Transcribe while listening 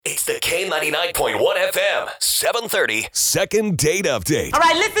K99.1 FM, 730. Second date update. All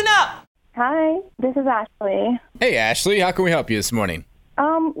right, listen up. Hi, this is Ashley. Hey, Ashley, how can we help you this morning?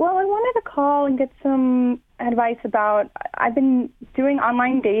 Well, I wanted to call and get some advice about, I've been doing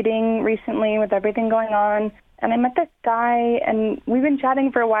online dating recently with everything going on, and I met this guy, and we've been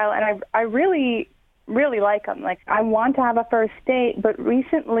chatting for a while, and I really, really like him. Like, I want to have a first date, but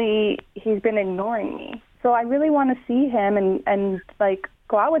recently he's been ignoring me. So I really want to see him and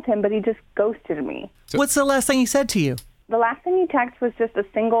go out with him, but he just ghosted me. What's the last thing he said to you? The last thing he texted was just a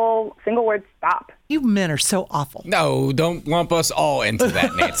single word, stop. You men are so awful. No, don't lump us all into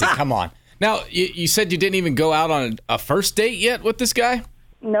that, Nancy. Come on. Now, you said you didn't even go out on a first date yet with this guy?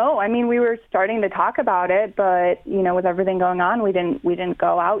 No, I mean, we were starting to talk about it, but, with everything going on, we didn't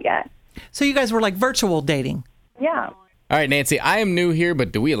go out yet. So you guys were like virtual dating? Yeah. All right, Nancy, I am new here,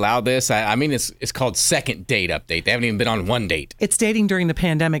 but do we allow this? I mean, it's called second date update. They haven't even been on one date. It's dating during the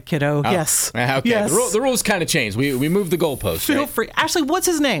pandemic, kiddo. Oh, Yes. Okay, yes. The rules kind of changed. We moved the goalposts. Feel right? free. Ashley, what's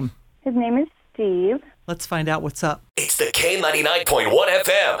his name? His name is Steve. Let's find out what's up. It's the K99.1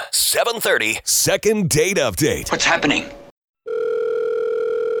 FM, 730. Second date update. What's happening?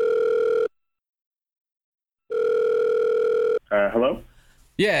 Hello?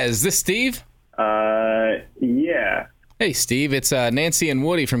 Yeah, is this Steve? Yeah. Hey, Steve, it's Nancy and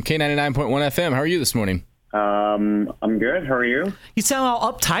Woody from K99.1 FM. How are you this morning? I'm good. How are you? You sound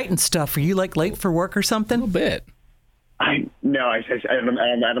all uptight and stuff. Are you like late for work or something? A little bit. I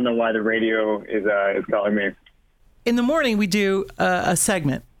don't know why the radio is calling me. In the morning, we do a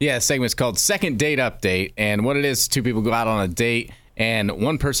segment. Yeah, the segment's called Second Date Update. And what it is, two people go out on a date, and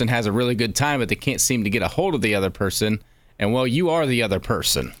one person has a really good time, but they can't seem to get a hold of the other person. And, well, you are the other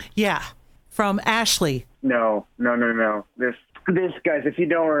person. Yeah. From Ashley. No. This guys, if you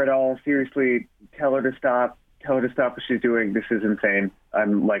know her at all, seriously, tell her to stop. Tell her to stop what she's doing. This is insane.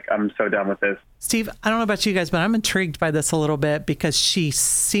 I'm so done with this. Steve, I don't know about you guys, but I'm intrigued by this a little bit because she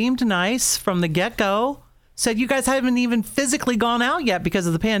seemed nice from the get-go. Said you guys haven't even physically gone out yet because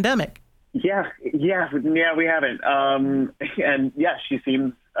of the pandemic. Yeah, we haven't. And yeah, she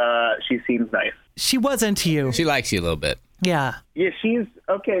seems nice. She was into you. She likes you a little bit. Yeah. Yeah, she's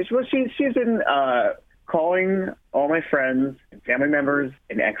okay. Well, she's been calling all my friends and family members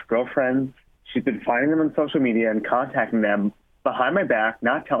and ex-girlfriends. She's been finding them on social media and contacting them behind my back,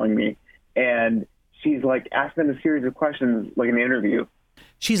 not telling me. And she's like asking them a series of questions like an interview.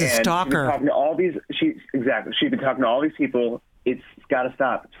 She's a stalker. She's been talking to all these. She's been talking to all these people. It's got to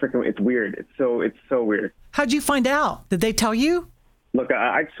stop. It's weird. It's so weird. How'd you find out? Did they tell you? Look,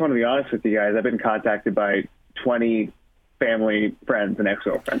 I just want to be honest with you guys. I've been contacted by 20 family, friends, and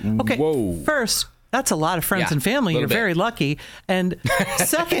ex-girlfriends. Okay. Whoa. First, that's a lot of friends Yeah, and family. You're bit. very lucky. And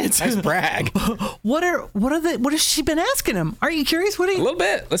second, Nice brag. what has she been asking him? Are you curious? A little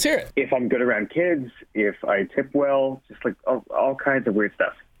bit. Let's hear it. If I'm good around kids, if I tip well, just like all kinds of weird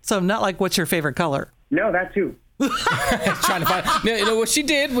stuff. So not like what's your favorite color? No, that too. Trying to find. Now, what she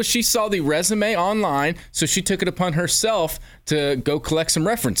did was she saw the resume online, so she took it upon herself to go collect some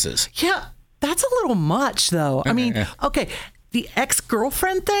references. Yeah, that's a little much though. I mean, okay, the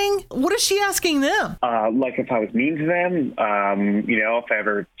ex-girlfriend thing, what is she asking them? Like if I was mean to them, if I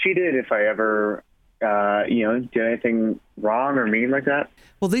ever cheated, if I ever, did anything wrong or mean like that.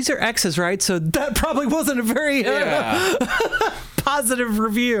 Well, these are exes, right? So that probably wasn't a very positive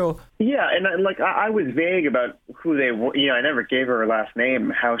review. Yeah, and I was vague about who they were. I never gave her last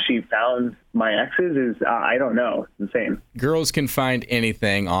name. How she found my exes is, I don't know. It's insane. Girls can find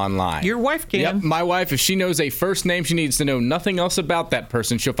anything online. Your wife can. Yep, my wife, if she knows a first name, she needs to know nothing else about that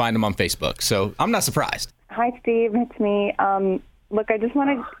person. She'll find them on Facebook. So I'm not surprised. Hi, Steve. It's me. Look, I just want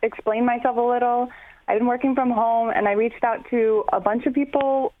to explain myself a little. I've been working from home, and I reached out to a bunch of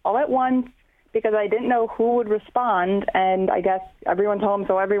people all at once because I didn't know who would respond, and I guess everyone's home,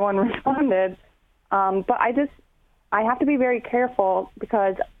 so everyone responded. But I have to be very careful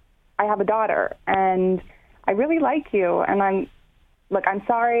because I have a daughter, and I really like you, and I'm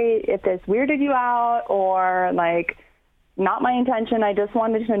sorry if this weirded you out or, not my intention. I just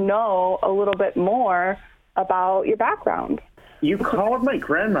wanted to know a little bit more about your background. You called my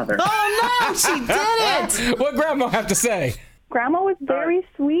grandmother. Oh, no, she did it. What grandma have to say? Grandma was very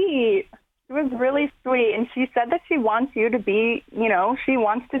sweet. She was really sweet, and she said that she wants you to be, she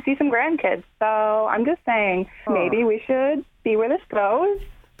wants to see some grandkids. So I'm just saying, maybe we should see where this goes.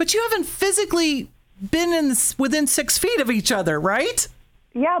 But you haven't physically been within 6 feet of each other, right?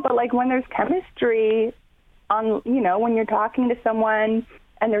 Yeah, but when there's chemistry when you're talking to someone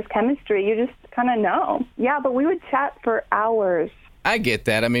and there's chemistry, you just kind of know. Yeah, but we would chat for hours. I get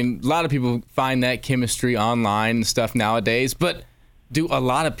that. I mean, a lot of people find that chemistry online and stuff nowadays, but Do a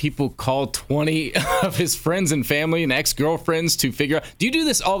lot of people call 20 of his friends and family and ex-girlfriends to figure out? Do you do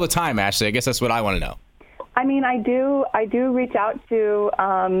this all the time, Ashley? I guess that's what I want to know. I mean, I do reach out to,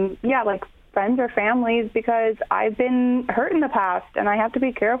 like friends or families because I've been hurt in the past and I have to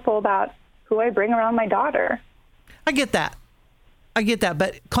be careful about who I bring around my daughter. I get that,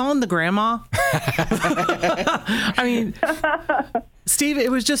 but calling the grandma, I mean, Steve, it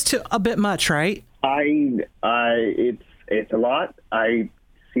was just a bit much, right? It's a lot. I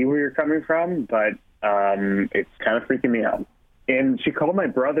see where you're coming from, but it's kind of freaking me out. And she called my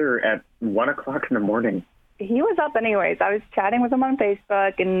brother at 1 o'clock in the morning. He was up anyways. I was chatting with him on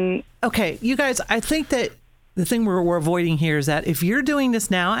Facebook and... Okay, you guys, I think that the thing we're avoiding here is that if you're doing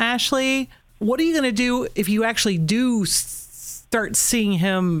this now, Ashley, what are you going to do if you actually do start seeing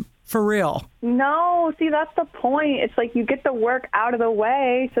him for real? No, see, that's the point. It's like you get the work out of the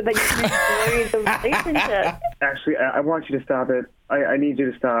way so that you can enjoy the relationship. Actually, I want you to stop it. I need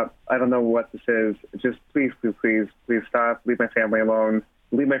you to stop. I don't know what this is. Just please stop. Leave my family alone.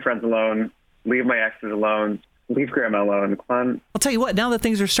 Leave my friends alone. Leave my exes alone. Leave Grandma alone. Come on. I'll tell you what, now that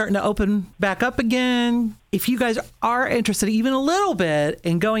things are starting to open back up again, if you guys are interested even a little bit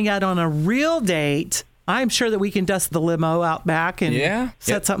in going out on a real date, I'm sure that we can dust the limo out back and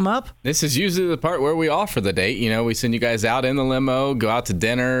set something up. This is usually the part where we offer the date. You know, we send you guys out in the limo, go out to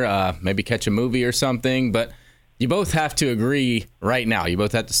dinner, maybe catch a movie or something. But you both have to agree right now. You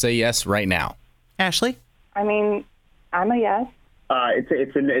both have to say yes right now. Ashley? I mean, I'm a yes.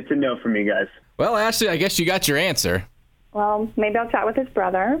 It's a no for me, guys. Well, Ashley, I guess you got your answer. Well, maybe I'll chat with his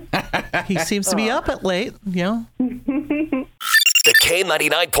brother. He seems to be up at late, you know. The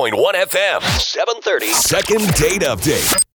K99.1 FM, 730. Second date update.